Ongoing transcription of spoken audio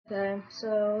Okay,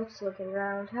 so let's look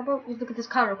around. How about we look at this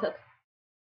comment clip?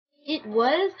 It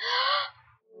was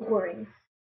boring.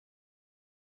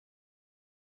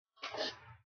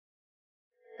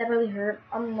 That really hurt.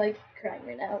 I'm like crying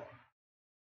right now.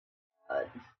 But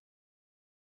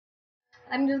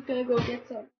I'm just gonna go get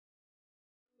some.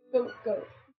 Go, go,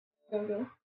 go, go.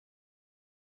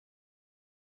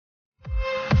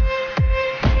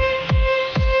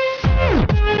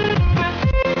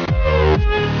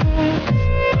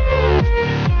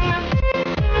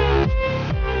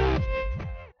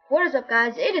 What is up,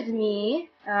 guys? It is me,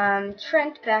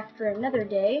 Trent, back for another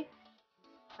day,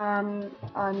 on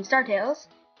Star Tales.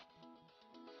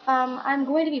 I'm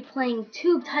going to be playing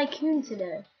TubeTycoon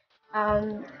today.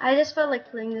 I just felt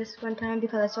like playing this one time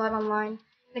because I saw it online.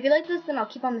 If you like this, then I'll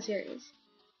keep on the series.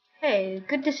 Hey,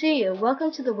 good to see you.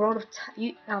 Welcome to the world of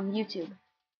YouTube.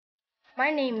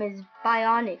 My name is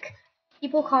Bionic.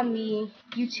 People call me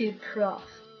YouTube Prof.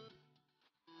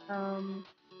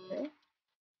 Okay.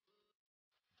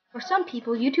 For some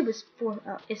people, YouTube is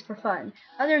for fun.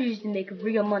 Others use it to make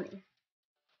real money.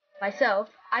 Myself,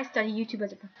 I study YouTube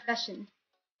as a profession.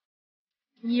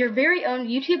 Your very own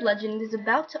YouTube legend is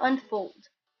about to unfold.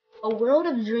 A world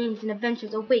of dreams and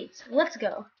adventures awaits. Let's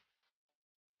go.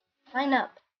 Sign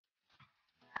up.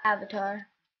 Avatar.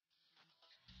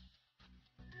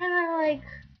 And I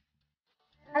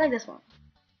like this one.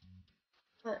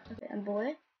 But okay, I'm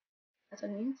boy. That's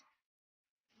what it means.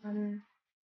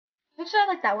 Actually, I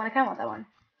like that one. I kind of want that one.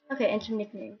 Okay, enter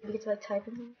nickname. We get to like type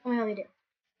in. Oh my god, we do.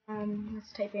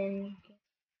 Let's type in.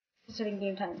 Let's type in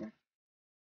game timer.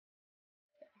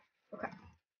 Okay.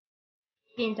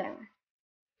 Game timer.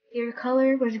 Your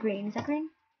color was green. Is that green?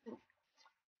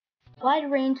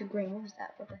 Wide range of green. What was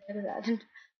that? What the heck is that?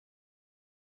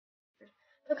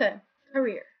 Okay.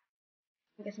 Career.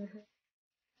 I'm guessing.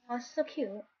 Oh, this is so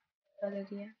cute. Good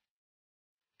idea.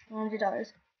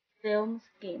 $100. Films,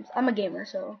 games. I'm a gamer,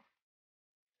 so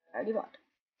I already bought.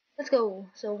 Let's go.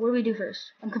 So what do we do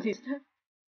first? I'm confused.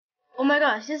 Oh my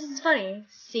gosh, this is funny.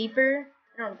 Saper.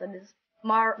 I don't know what that is.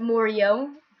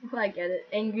 Mario. I get it.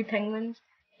 Angry Penguins.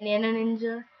 Banana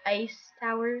Ninja. Ice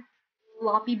Tower.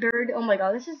 Floppy Bird. Oh my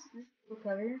god, this is so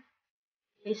clever.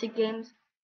 Basic games.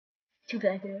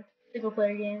 TubeTycoon. Single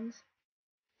player games.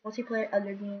 Multiplayer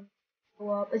other games.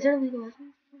 Co-op. Is there a League of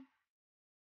Legends?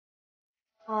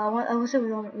 I wish it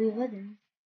was on League of Legends.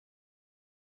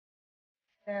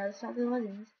 Yeah, it's not League of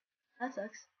Legends. That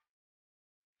sucks.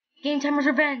 Game Timer's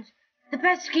Revenge! The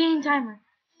best game timer!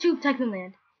 TubeTycoon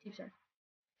Land. Tube Star.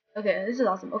 Okay, this is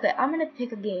awesome. Okay, I'm gonna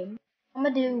pick a game. I'm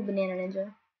gonna do Banana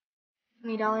Ninja.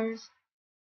 $20.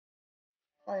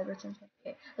 Okay,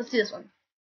 let's do this one.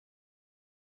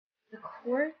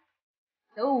 Record?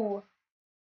 No.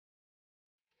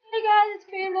 Hey guys, it's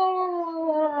me.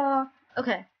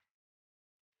 Okay.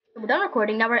 So we're done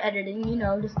recording, now we're editing, you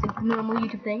know, just the normal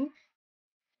YouTube thing.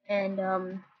 And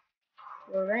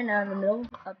we're right now in the middle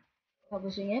of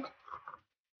publishing it.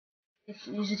 It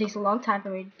usually takes a long time for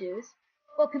me to do this.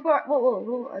 Whoa, people are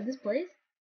whoa, this place?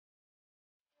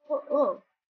 Whoa.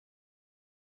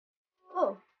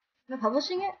 Am I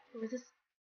publishing it? Or is this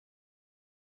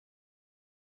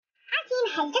Our team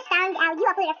has just found out you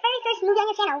uploaded a very first movie on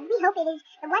your channel. We hope it is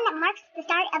the one that marks the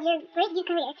start of your great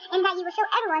YouTube career, and that you will show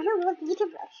everyone who rules the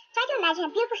YouTube world. Try to imagine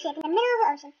a beautiful ship in the middle of the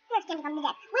ocean. You are standing on the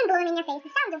deck, wind blowing in your face,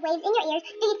 the sounds of waves in your ears.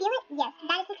 Do you feel it? Yes,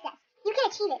 that is success. You can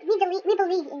achieve it. We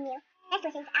believe in you. Best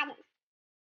wishes, Agnes.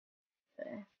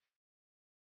 okay.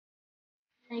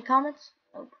 Any comments?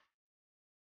 Nope.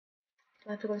 Do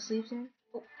I have to go to sleep soon?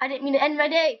 Oh, I didn't mean to end my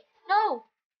day! No!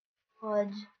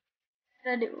 Fudge. What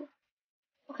did I do?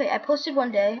 Okay, I posted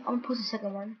one day. I'm gonna post a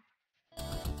second one.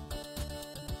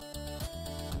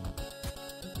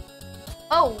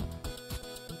 Oh!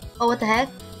 Oh, what the heck?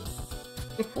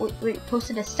 We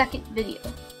posted a second video.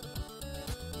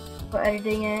 We're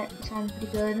editing it. It sounds pretty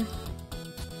good.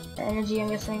 The energy, I'm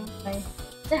guessing. Did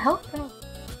it help? I don't know.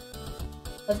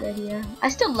 Good idea. I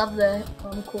still love the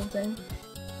cool thing.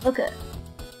 Okay.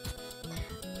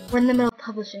 We're in the middle of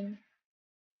publishing.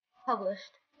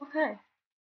 Published. Okay.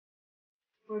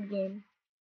 Board game.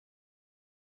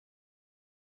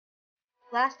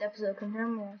 Last episode,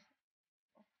 confirm last.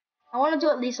 I want to do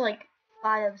at least like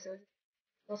 5 episodes.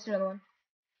 Let's do another one.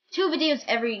 2 videos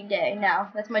every day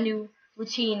now. That's my new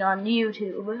routine on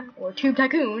YouTube or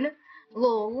TubeTycoon.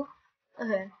 Lol.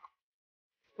 Okay.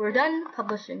 We're done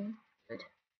publishing. Good.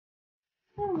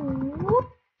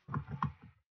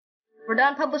 We're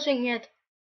done publishing it.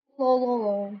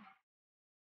 Lol.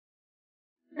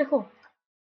 Pretty cool.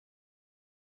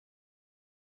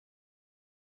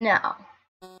 Now,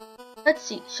 let's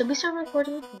see. Should we start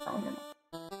recording?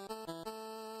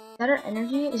 No. that our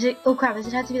energy? Is it? Oh crap! Does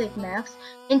it have to be like max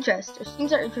interest? It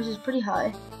seems our interest is pretty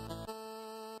high.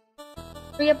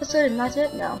 3 episodes and that's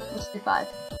it? No, let's do 5.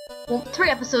 Well, 3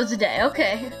 episodes a day.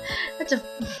 Okay, that's a.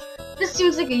 This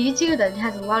seems like a YouTuber that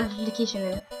has a lot of dedication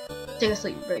in it. Take a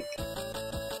sleep break.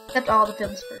 Except all the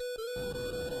films first.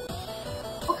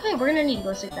 Okay, we're gonna need to go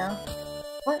to sleep now.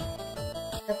 What?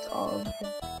 That's all of the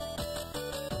films.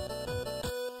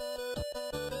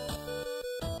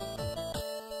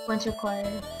 Points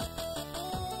required.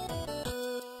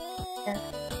 Yeah,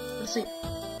 go to sleep.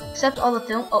 Except all the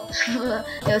film. Oh,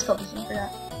 it was publishing for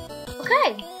that.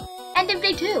 Okay, end of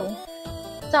day 2.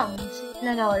 Some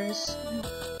 $69.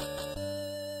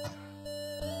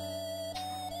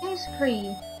 Seems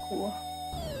pretty cool.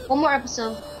 One more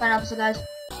episode, final episode, guys.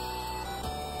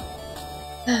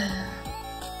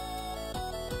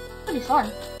 Pretty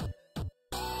fun.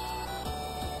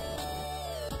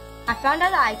 I found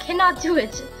out that I cannot do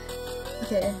it.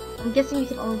 Okay, I'm guessing we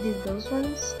can only do those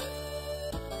ones.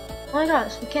 Oh my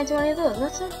gosh, we can't do any of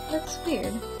those. That's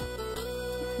weird.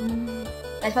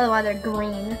 That's probably why they're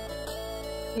green.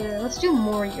 Here, let's do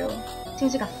Mario.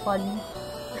 Seems like a fun.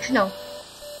 Actually, no.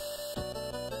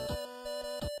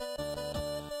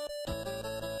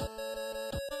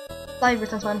 Live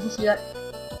sounds fun. Let's do that.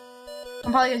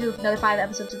 I'm probably gonna do another 5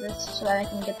 episodes of this so that I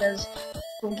can get those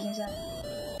cool games out.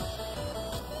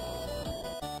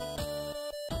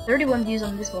 31 views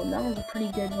on this one. That was a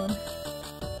pretty good one.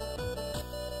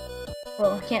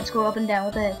 Well, I can't scroll up and down.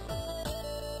 What the heck?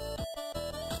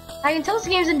 I can tell this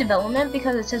game's in development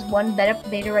because it says 1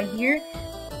 beta right here.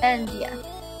 And yeah.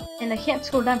 And I can't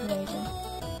scroll down for any reason.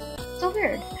 So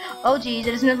weird. Oh geez,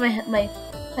 it isn't my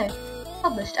okay.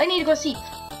 Published. I need to go see.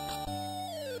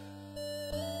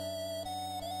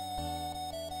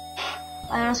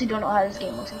 I honestly don't know how this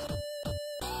game works.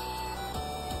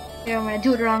 Here, I'm gonna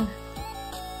do it wrong.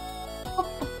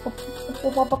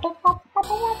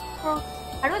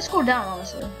 How do I scroll down,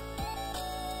 honestly?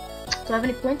 Do I have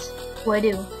any points? Oh, I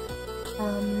do.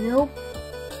 Nope.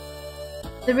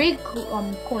 3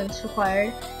 points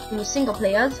required. Single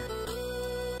players.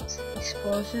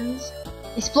 Explosions.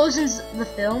 Explosions, the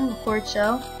film, the court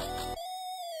show.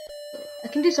 I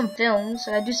can do some films.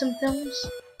 Should I do some films?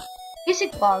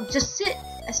 Basic vlog. Just sit.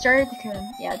 I started the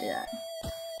yeah, I'll do that.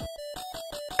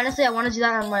 Honestly, I want to do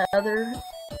that on my other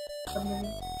movie.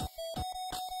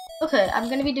 Okay, I'm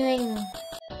gonna be doing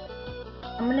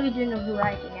a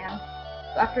variety now.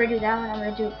 So after I do that one, I'm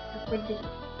gonna do a quick video.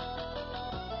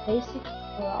 Basic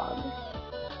vlog.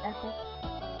 That's it.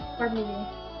 For movie.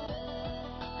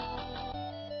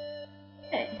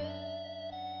 Okay.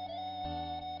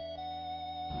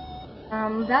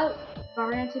 About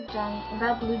romantic junk,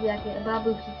 about blue jacket, about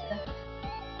blue pizza.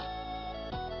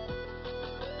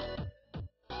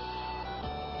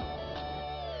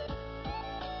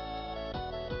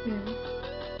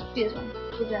 Do this one.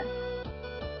 Good job.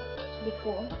 Should be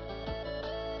cool.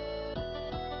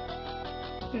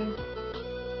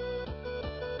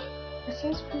 It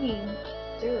seems pretty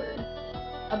weird.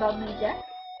 About blue jacket.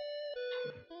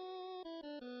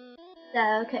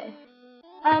 Yeah, okay.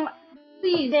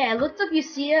 Please, yeah, I looked up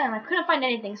Lucia and I couldn't find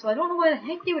anything, so I don't know why the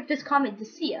heck they would just comment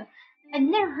Lucia. I'd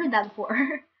never heard that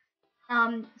before.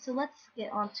 So let's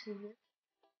get on to this.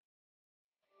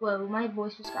 Whoa, my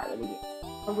voice just got really good.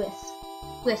 A wisp.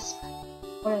 Wisp.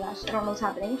 Oh my gosh, I don't know what's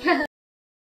happening.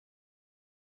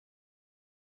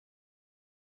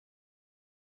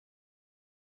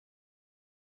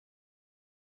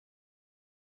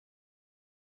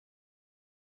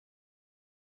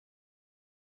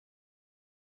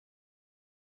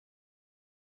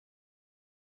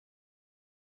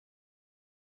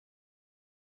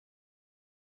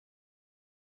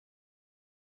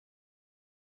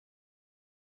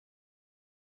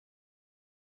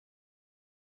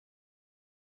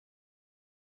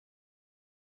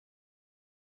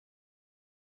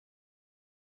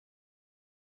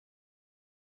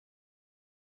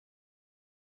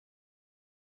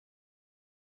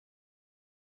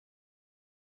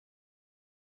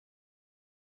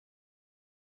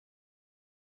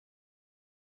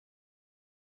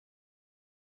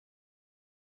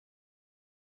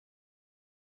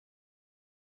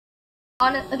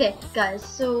 Okay, guys,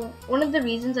 so one of the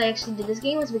reasons I actually did this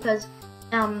game was because,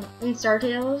 in Star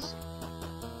Tales,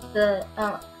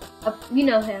 you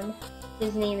know him,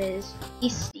 his name is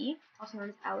Easty, also known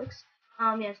as Alex.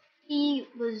 Yes, he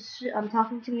was,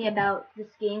 talking to me about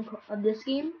this game,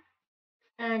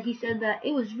 and he said that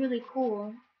it was really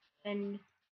cool, and,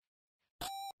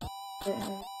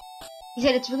 he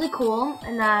said it's really cool,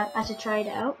 and that I should try it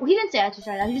out. Well, he didn't say I should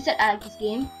try it out, he just said I like this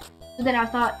game. So then I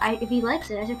thought, if he likes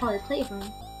it, I should probably play it for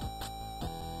him.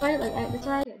 Right? That's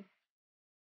what I did.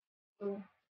 Oh,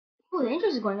 the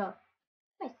interest is going up.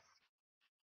 Nice.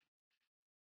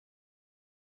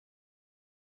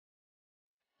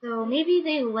 So maybe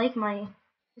they like my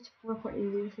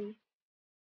 4.8.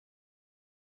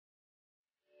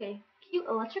 Okay, cute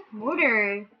electric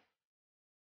motor.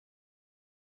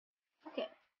 Okay,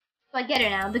 so I get it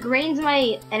now. The green's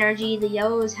my energy, the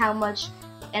yellow is how much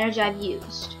energy I've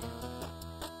used.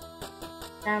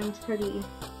 Sounds pretty.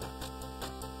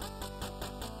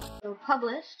 So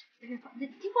published. The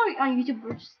people on YouTube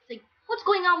are just like, what's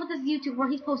going on with this YouTube where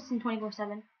he's posting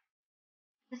 24/7?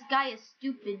 This guy is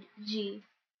stupid. G.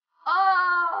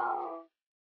 Oh.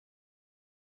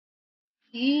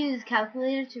 Do you use a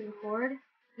calculator to record?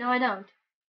 No, I don't.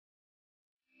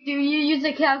 Do you use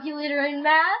a calculator in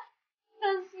math?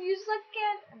 Because you suck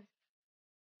at.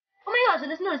 Oh my gosh! I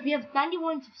just noticed we have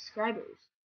 91 subscribers.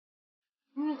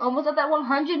 Almost at that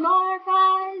 100 mark,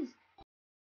 guys.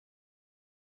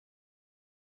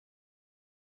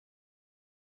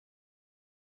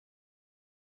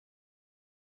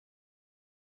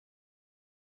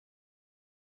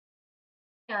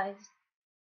 Guys.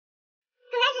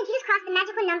 Congratulations, you just crossed the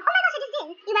magical number. Oh my gosh, I just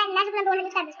did! You got a magical number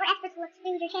 100 subscribers. Our experts looked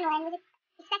through your channel and was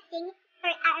expecting for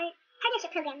our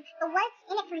partnership program. But what's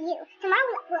in it for you?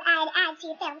 Tomorrow we'll add ads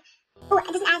to your sales. Oh,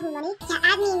 doesn't ads mean money? Yeah,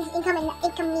 ad means income and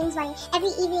income means money.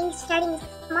 Every evening starting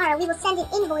tomorrow, we will send an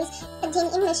invoice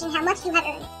containing information on how much you have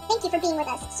earned. Thank you for being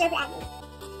with us, server admin.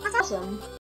 Awesome.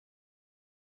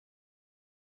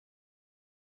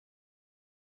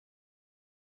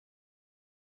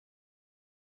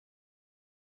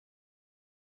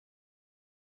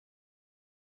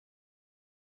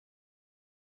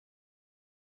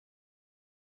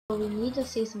 We need to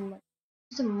say some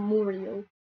more though.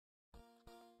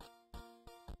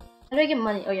 How do I get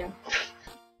money? Oh yeah.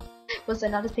 Was I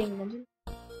not just paying attention?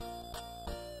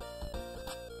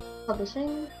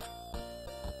 Publishing.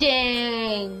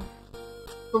 Dang.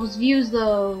 Those views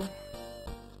though.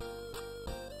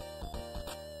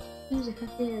 Views I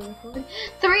can't see recording.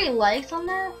 3 likes on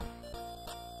that.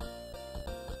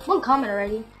 1 comment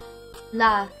already.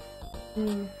 Nah.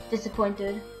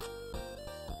 Disappointed.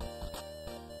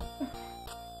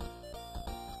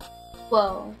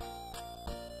 Whoa.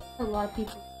 A lot of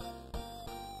people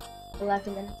are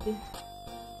laughing at me.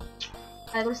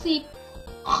 I go to sleep.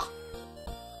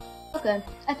 Okay,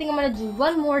 I think I'm gonna do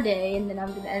 1 more day and then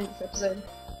I'm gonna end this episode.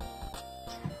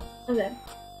 Okay.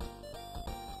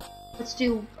 Let's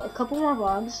do a couple more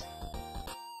vlogs.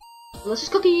 Delicious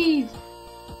cookies!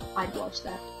 I'd watch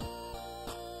that.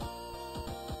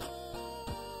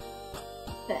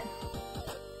 Okay.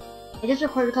 I just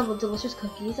recorded a couple of delicious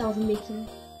cookies I was making.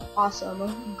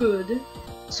 Awesome, good,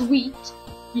 sweet,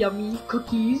 yummy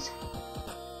cookies.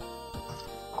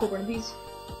 Cool, one of these.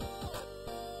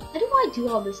 How do I do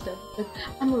all this stuff? Like,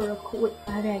 I'm gonna record.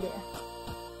 How did I get?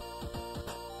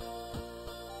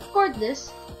 Record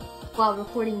this while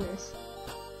recording this.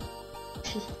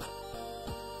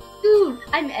 Dude,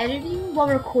 I'm editing while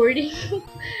recording.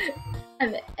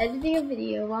 I'm editing a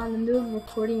video while in the middle of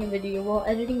recording a video, while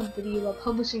editing a video, while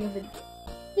publishing a video.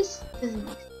 This doesn't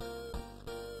make sense.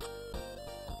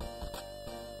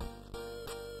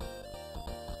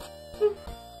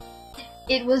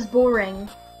 It was boring.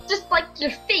 Just like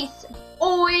your face.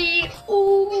 Oi!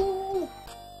 Ooh!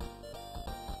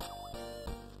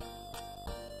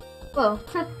 Whoa.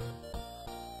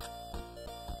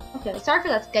 Okay, sorry for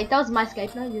that Skype. That was my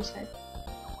Skype, not your Skype.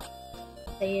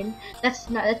 Saying. That's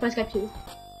my Skype too.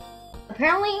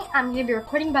 Apparently, I'm gonna be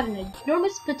recording about an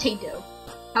enormous potato.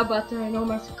 How about an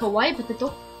enormous kawaii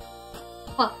potato?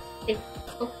 Huh.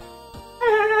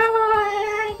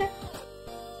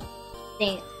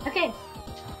 Dang it. Okay.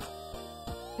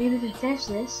 Maybe we can finish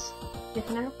this.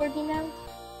 Can I record you now?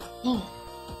 Dang it.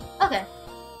 Okay.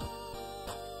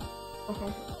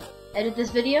 Okay. Edit this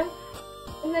video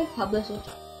and then publish it.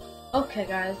 Okay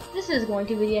guys, this is going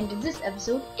to be the end of this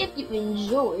episode. If you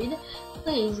enjoyed,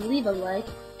 please leave a like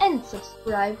and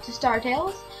subscribe to Star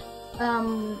Tales.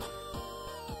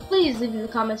 Please leave in the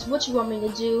comments what you want me to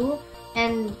do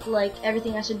and like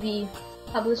everything I should be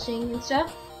publishing and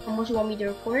stuff, and what you want me to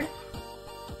record.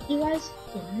 See you guys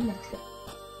in the next video.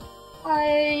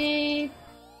 Bye.